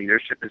time. The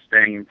leadership is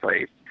staying in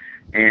place,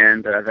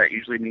 and that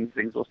usually means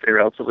things will stay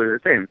relatively the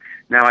same.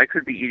 Now, I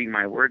could be eating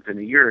my words in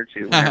a year or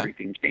two when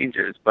everything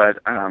changes, but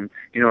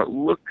it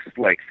looks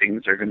like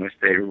things are going to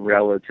stay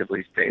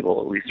relatively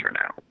stable, at least for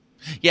now.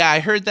 Yeah, I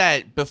heard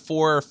that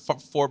before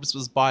Forbes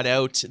was bought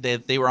out,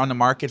 that they were on the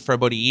market for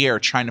about a year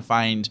trying to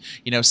find,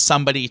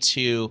 somebody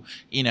to,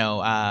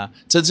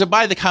 to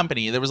buy the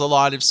company. There was a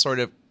lot of sort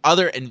of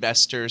other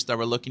investors that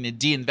were looking to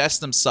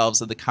de-invest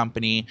themselves of the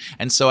company,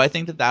 and so I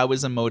think that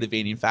was a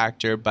motivating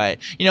factor. But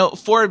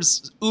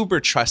Forbes uber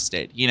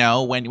trusted.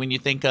 When you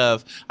think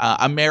of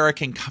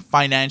American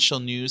financial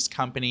news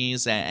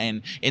companies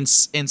and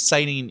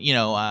inciting,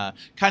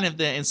 kind of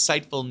the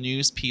insightful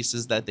news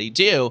pieces that they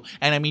do,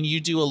 and I mean,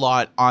 you do a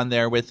lot on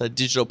there with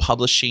digital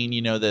publishing,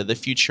 the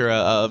future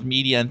of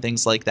media and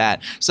things like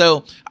that.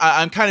 So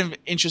I'm kind of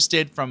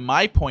interested from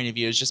my point of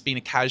view as just being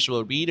a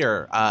casual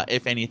reader,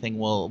 if anything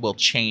will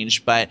change.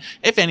 But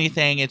if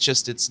anything,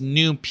 it's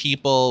new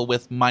people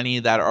with money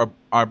that are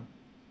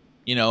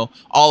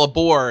all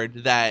aboard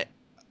that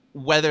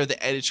whether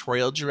the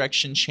editorial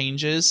direction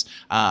changes,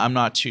 I'm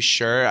not too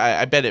sure.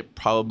 I bet it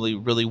probably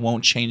really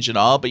won't change at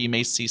all, but you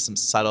may see some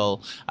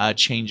subtle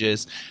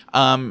changes.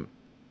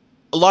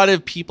 A lot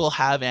of people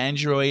have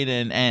Android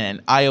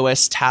and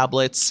iOS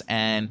tablets,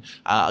 and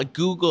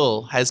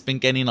Google has been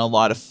getting a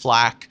lot of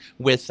flack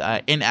with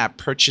in-app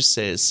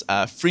purchases,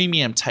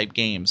 freemium type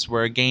games,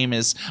 where a game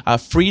is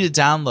free to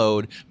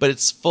download, but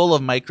it's full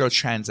of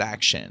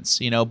microtransactions.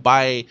 You know,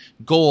 buy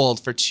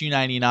gold for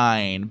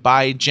 $2.99,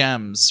 buy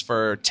gems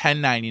for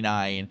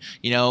 $10.99.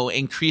 You know,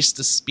 increase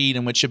the speed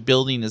in which a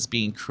building is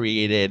being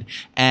created,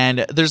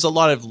 and there's a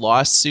lot of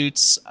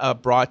lawsuits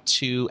brought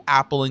to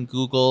Apple and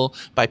Google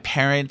by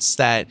parents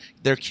that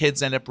their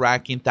kids end up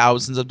racking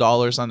thousands of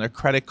dollars on their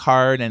credit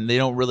card, and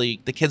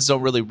the kids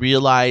don't really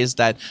realize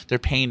that they're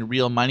paying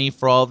real money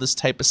for all this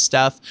type of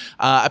stuff.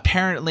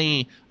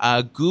 Apparently,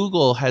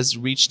 Google has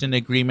reached an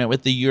agreement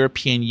with the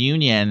European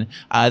Union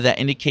that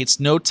indicates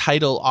no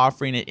title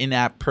offering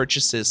in-app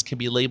purchases can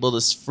be labeled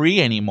as free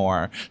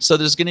anymore. So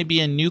there's going to be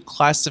a new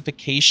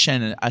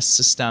classification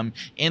system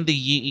in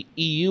the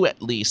EU,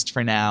 at least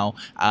for now,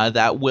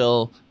 that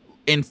will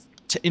in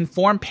to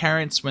inform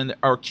parents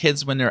or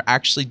kids when they're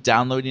actually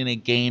downloading a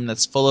game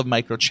that's full of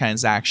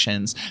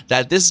microtransactions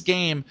that this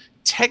game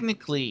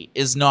technically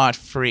is not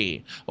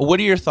free. What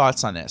are your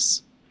thoughts on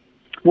this?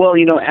 Well,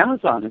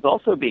 Amazon is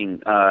also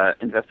being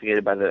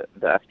investigated by the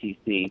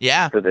FTC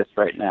Yeah. for this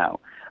right now.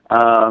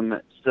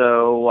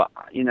 So,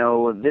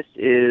 this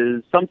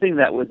is something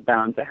that was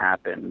bound to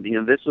happen.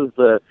 This was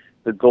the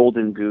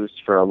golden goose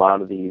for a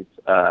lot of these,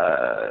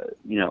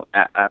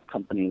 app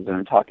companies. And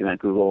I'm talking about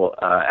Google,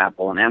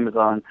 Apple, and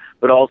Amazon,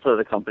 but also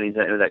the companies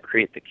that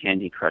create the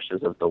Candy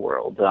Crushes of the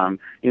world.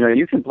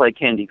 You can play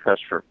Candy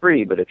Crush for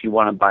free, but if you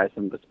want to buy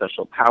some of the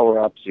special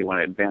power-ups, you want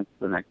to advance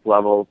to the next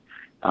level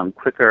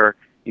quicker,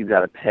 you've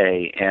got to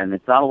pay, and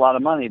it's not a lot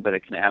of money, but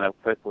it can add up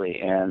quickly,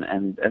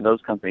 and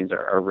those companies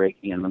are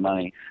raking in the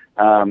money.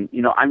 I'm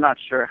not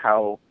sure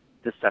how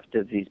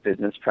deceptive these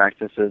business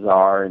practices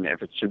are, and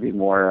if it should be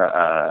more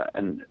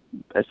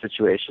a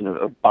situation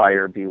of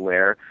buyer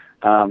beware.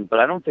 But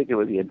I don't think it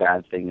would be a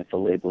bad thing if the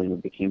labeling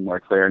became more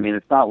clear. I mean,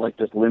 it's not like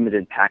this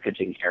limited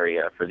packaging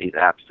area for these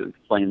apps to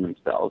explain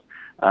themselves.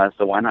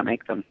 So why not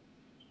make them?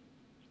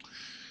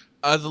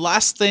 The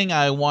last thing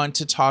I want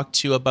to talk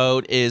to you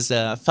about is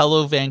a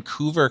fellow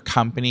Vancouver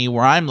company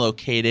where I'm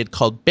located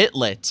called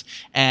Bitlit.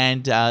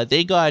 And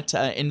they got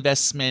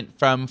investment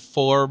from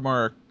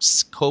former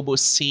Kobo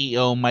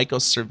CEO Michael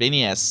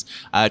Servinius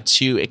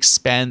to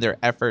expand their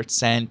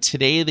efforts. And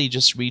today they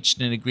just reached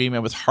an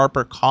agreement with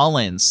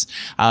HarperCollins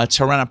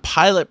to run a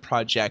pilot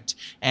project.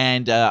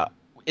 And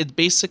it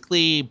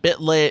basically,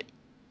 Bitlit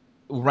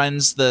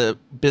runs the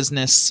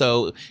business.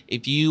 So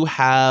if you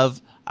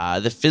have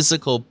the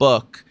physical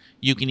book,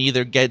 you can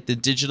either get the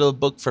digital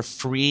book for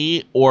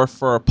free or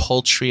for a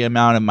paltry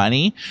amount of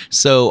money.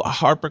 So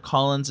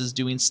HarperCollins is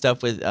doing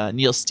stuff with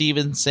Neil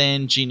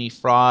Stevenson, Jeannie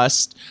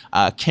Frost,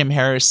 Kim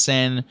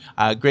Harrison,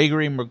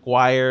 Gregory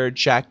Maguire,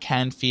 Jack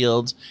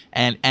Canfield,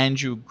 and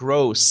Andrew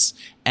Gross.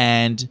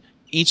 And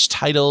each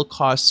title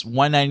costs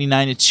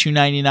 $1.99 to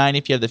 $2.99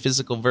 if you have the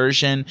physical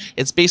version.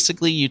 It's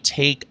basically you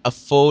take a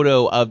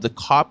photo of the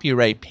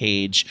copyright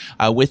page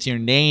with your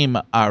name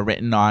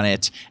written on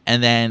it,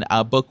 and then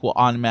a book will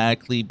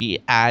automatically be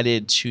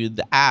added to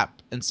the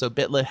app. And so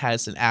Bitlit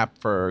has an app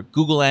for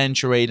Google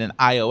Android and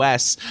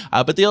iOS,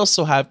 but they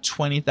also have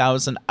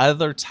 20,000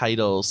 other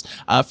titles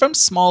from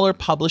smaller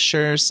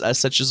publishers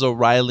such as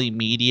O'Reilly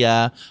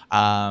Media,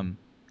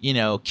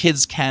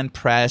 Kids Can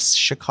Press,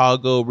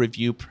 Chicago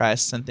Review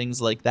Press, and things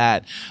like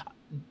that.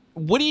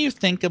 What do you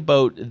think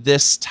about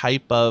this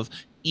type of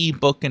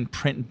ebook and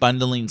print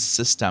bundling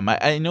system?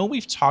 I know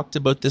we've talked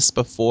about this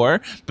before,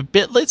 but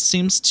Bitlit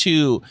seems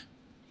to,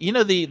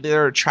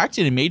 they're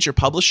attracting a major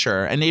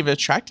publisher and they've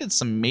attracted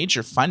some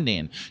major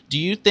funding. Do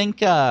you think?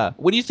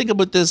 What do you think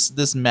about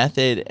this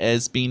method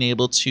as being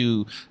able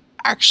to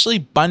actually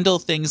bundle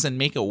things and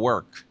make it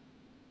work?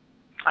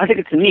 I think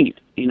it's neat.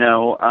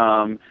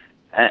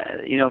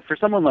 For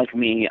someone like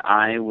me,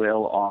 I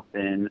will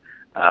often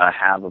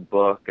have a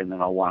book, and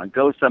then I'll want to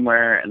go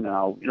somewhere, and then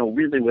I'll,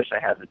 really wish I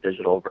had the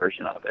digital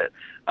version of it.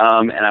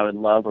 And I would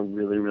love a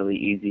really, really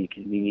easy,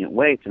 convenient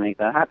way to make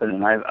that happen.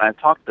 And I've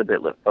talked to the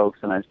Bitlit folks,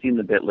 and I've seen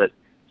the Bitlit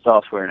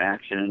software in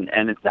action,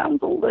 and it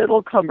sounds a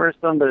little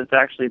cumbersome, but it's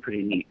actually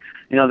pretty neat.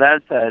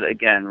 That said,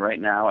 again, right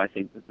now, I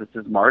think that this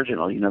is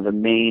marginal. The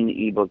main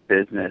ebook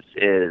business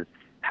is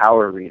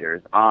power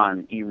readers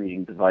on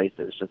e-reading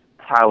devices, just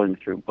plowing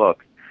through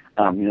books.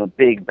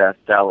 Big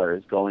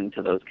bestsellers going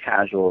to those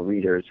casual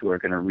readers who are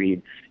going to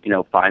read,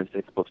 5,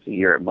 6 books a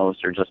year at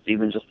most, or just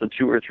the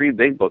 2 or 3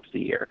 big books a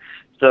year.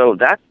 So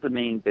that's the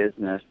main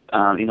business.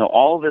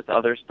 All of this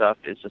other stuff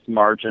is just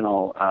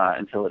marginal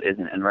until it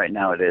isn't, and right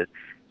now it is.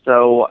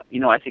 So,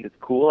 I think it's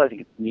cool. I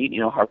think it's neat.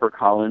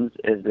 HarperCollins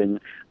has been,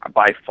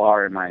 by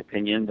far, in my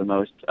opinion, the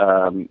most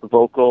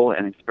vocal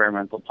and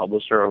experimental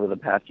publisher over the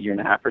past year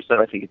and a half or so.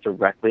 I think it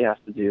directly has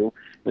to do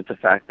with the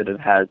fact that it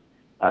has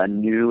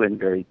new and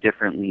very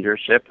different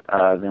leadership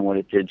than what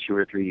it did 2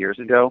 or 3 years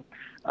ago.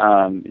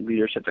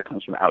 leadership that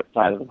comes from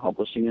outside of the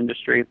publishing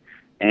industry.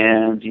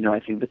 And, I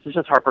think this is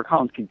just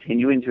HarperCollins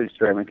continuing to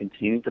experiment,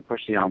 continuing to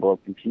push the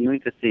envelope, continuing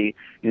to see,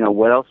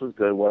 what else is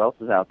good, what else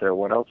is out there,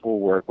 what else will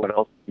work, what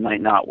else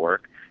might not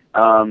work.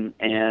 And,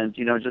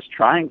 just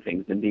trying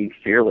things and being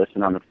fearless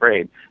and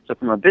unafraid. So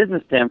from a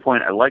business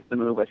standpoint, I like the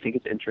move. I think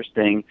it's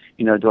interesting.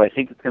 Do I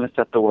think it's going to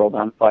set the world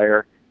on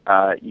fire?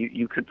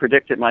 You could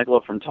predict it,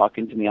 Michael, from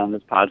talking to me on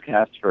this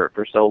podcast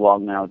for so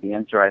long now. The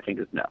answer, I think,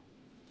 is no.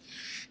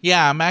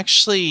 Yeah, I'm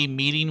actually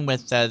meeting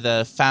with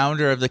the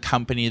founder of the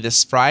company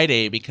this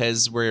Friday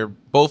because we're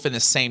both in the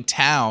same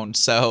town.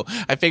 So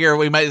I figure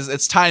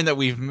it's time that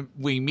we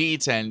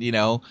meet and get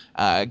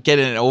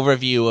an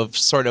overview of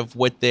sort of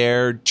what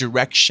their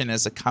direction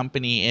as a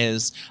company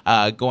is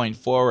going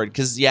forward.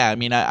 Because I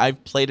mean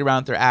I've played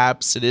around with their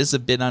apps. It is a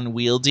bit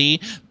unwieldy,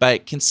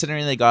 but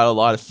considering they got a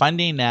lot of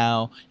funding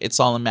now, it's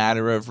all a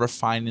matter of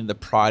refining the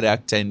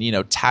product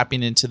and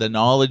tapping into the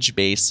knowledge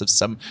base of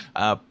some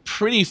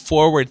pretty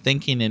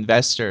forward-thinking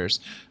investors.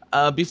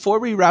 Before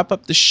we wrap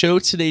up the show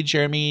today,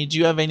 Jeremy, do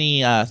you have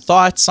any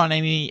thoughts on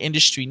any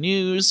industry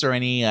news or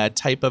any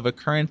type of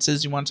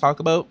occurrences you want to talk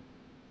about?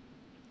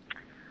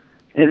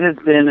 It has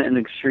been an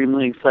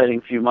extremely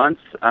exciting few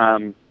months,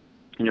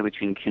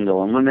 between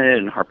Kindle Unlimited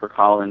and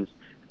HarperCollins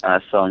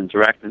selling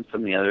direct and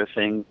some of the other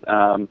things.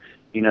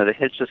 The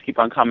hits just keep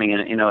on coming.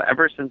 And,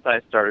 ever since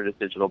I started at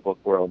Digital Book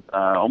World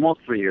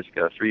almost 3 years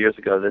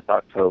ago this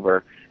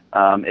October,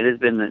 it has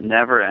been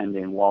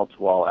never-ending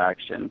wall-to-wall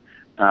action.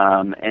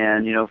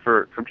 And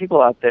for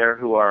people out there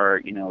who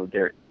are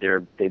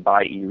they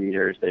buy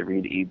e-readers, they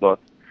read ebooks,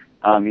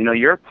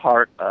 you're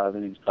part of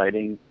an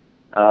exciting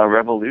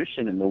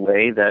revolution in the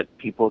way that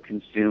people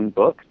consume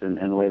books and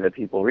the way that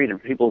people read. And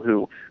for people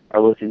who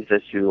are listening to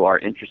this who are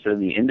interested in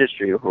the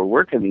industry or who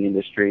work in the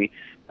industry,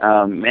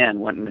 man,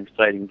 what an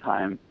exciting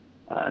time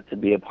to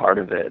be a part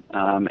of it.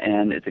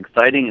 And it's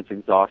exciting, it's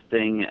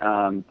exhausting,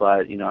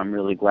 but I'm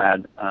really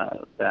glad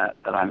that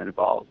I'm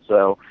involved.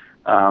 So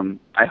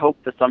I hope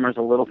the summer's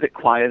a little bit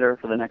quieter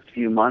for the next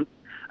few months.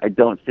 I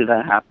don't see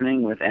that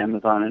happening with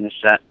Amazon and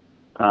Hachette,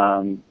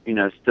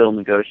 still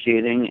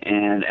negotiating,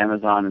 and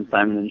Amazon and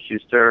Simon &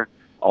 Schuster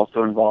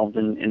also involved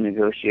in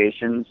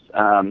negotiations.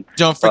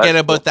 Don't forget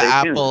about the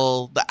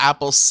tuned.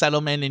 Apple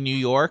settlement in New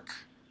York.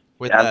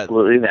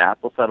 Absolutely, the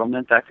Apple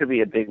settlement, that could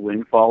be a big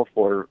windfall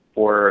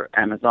for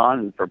Amazon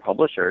and for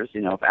publishers.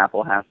 If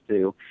Apple has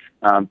to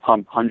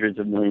pump hundreds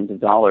of millions of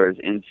dollars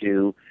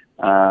into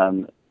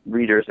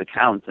readers'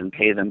 accounts and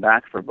pay them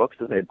back for books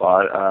that they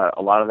bought,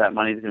 a lot of that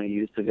money is going to be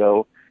used to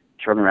go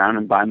turn around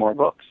and buy more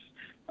books.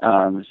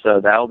 So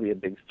that will be a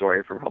big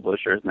story for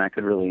publishers, and that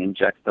could really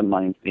inject some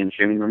money into the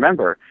industry. I mean,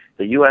 remember,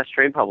 the U.S.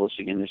 trade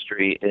publishing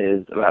industry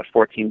is about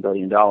 $14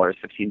 billion,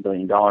 $15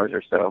 billion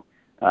or so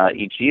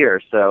each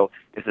year. So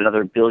if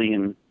another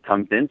billion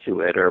comes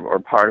into it, or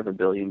part of a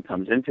billion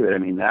comes into it, I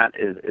mean, that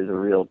is a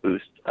real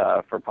boost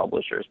for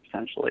publishers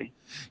potentially.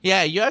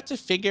 Yeah, you have to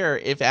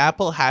figure if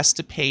Apple has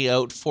to pay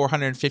out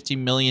 $450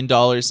 million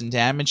in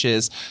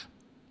damages,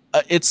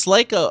 it's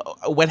like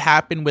what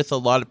happened with a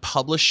lot of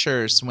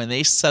publishers when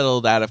they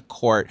settled out of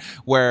court,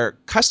 where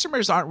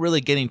customers aren't really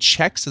getting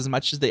checks as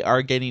much as they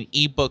are getting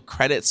ebook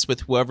credits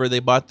with whoever they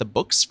bought the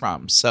books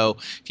from. So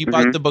if you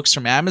bought the books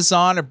from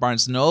Amazon or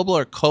Barnes Noble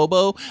or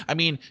Kobo, I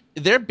mean,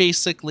 they're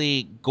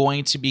basically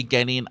going to be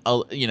getting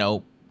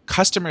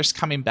customers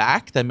coming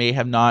back that may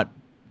have not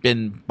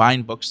been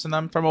buying books from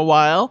them from a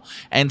while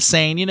and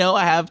saying,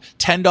 I have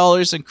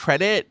 $10 in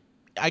credit.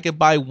 I could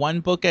buy one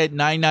book at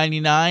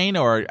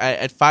 $9.99 or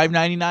at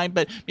 $5.99,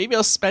 but maybe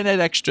I'll spend that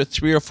extra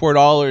 $3 or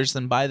 $4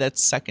 and buy that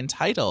second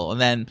title.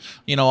 And then,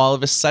 all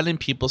of a sudden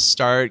people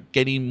start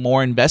getting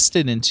more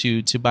invested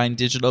into buying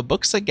digital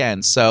books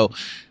again. So,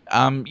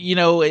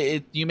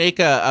 you make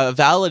a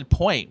valid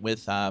point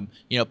with,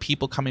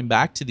 people coming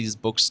back to these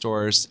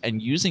bookstores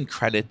and using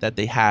credit that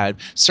they had.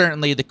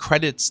 Certainly the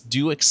credits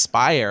do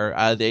expire.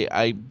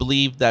 I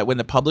believe that when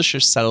the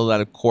publishers settled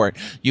out of court,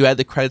 you had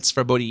the credits for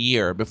about a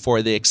year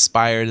before they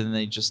expired and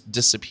they just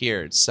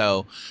disappeared.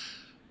 So,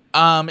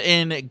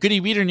 in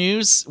Goody Reader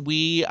news,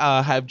 we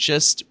have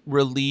just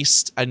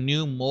released a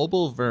new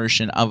mobile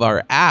version of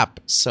our app.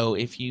 So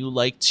if you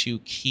like to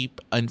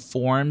keep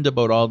informed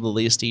about all the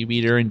latest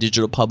e-reader and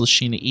digital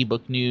publishing and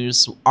ebook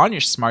news on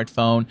your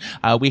smartphone,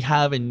 we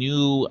have a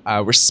new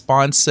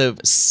responsive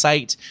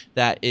site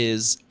that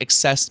is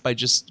accessed by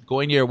just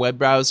going to your web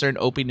browser and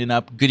opening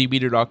up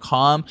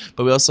goodyreader.com.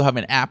 But we also have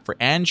an app for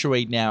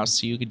Android now,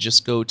 so you could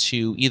just go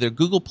to either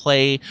Google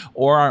Play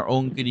or our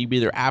own Goody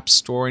Reader app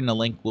store, and the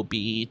link will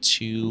be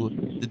to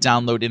the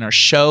download in our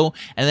show,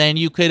 and then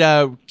you could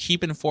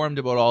keep informed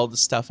about all the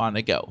stuff on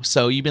the go.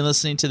 So you've been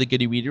listening to the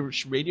Goody Reader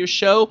Radio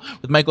Show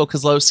with Michael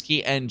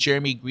Kozlowski and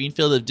Jeremy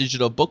Greenfield of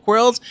Digital Book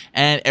World,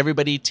 and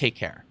everybody take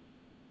care.